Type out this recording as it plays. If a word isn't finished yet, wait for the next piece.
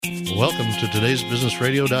Welcome to today's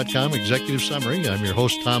BusinessRadio.com Executive Summary. I'm your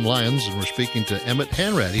host, Tom Lyons, and we're speaking to Emmett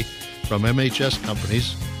Hanratty from MHS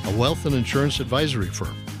Companies, a wealth and insurance advisory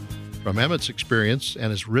firm. From Emmett's experience and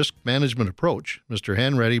his risk management approach, Mr.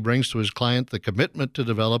 Hanratty brings to his client the commitment to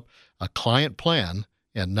develop a client plan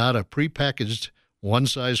and not a prepackaged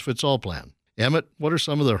one-size-fits-all plan. Emmett, what are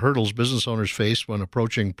some of the hurdles business owners face when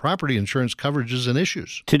approaching property insurance coverages and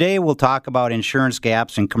issues? Today, we'll talk about insurance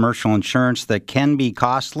gaps in commercial insurance that can be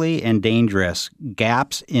costly and dangerous.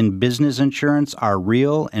 Gaps in business insurance are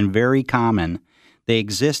real and very common. They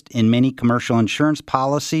exist in many commercial insurance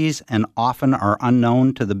policies and often are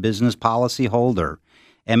unknown to the business policy holder.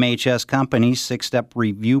 MHS Company's 6-step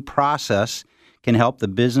review process can help the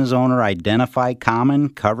business owner identify common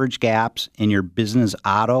coverage gaps in your business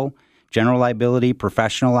auto, general liability,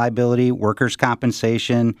 professional liability, workers'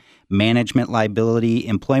 compensation, management liability,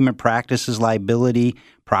 employment practices liability,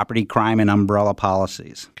 property crime, and umbrella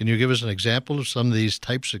policies. Can you give us an example of some of these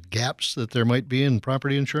types of gaps that there might be in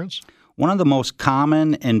property insurance? One of the most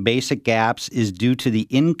common and basic gaps is due to the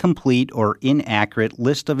incomplete or inaccurate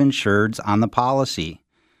list of insureds on the policy.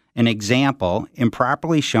 An example,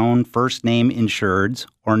 improperly shown first name insureds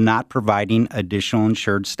or not providing additional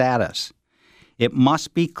insured status. It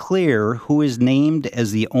must be clear who is named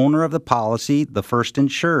as the owner of the policy, the first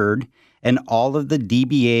insured, and all of the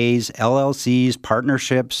DBAs, LLCs,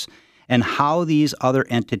 partnerships, and how these other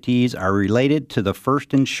entities are related to the first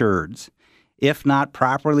insureds. If not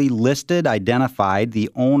properly listed, identified,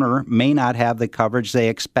 the owner may not have the coverage they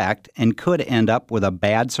expect and could end up with a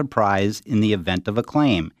bad surprise in the event of a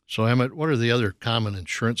claim. So, Emmett, what are the other common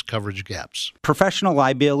insurance coverage gaps? Professional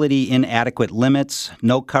liability inadequate limits,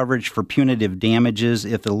 no coverage for punitive damages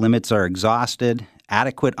if the limits are exhausted,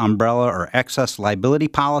 adequate umbrella or excess liability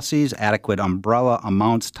policies, adequate umbrella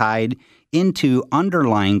amounts tied into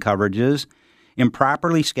underlying coverages,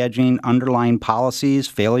 improperly scheduling underlying policies,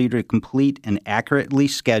 failure to complete and accurately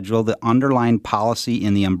schedule the underlying policy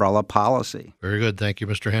in the umbrella policy. Very good. Thank you,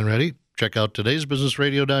 Mr. Hanratty. Check out today's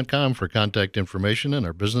BusinessRadio.com for contact information and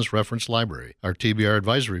our business reference library. Our TBR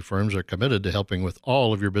advisory firms are committed to helping with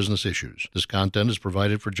all of your business issues. This content is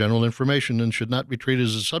provided for general information and should not be treated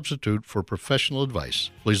as a substitute for professional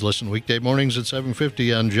advice. Please listen weekday mornings at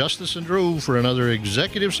 7:50 on Justice and Drew for another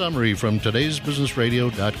executive summary from today's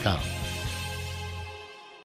BusinessRadio.com.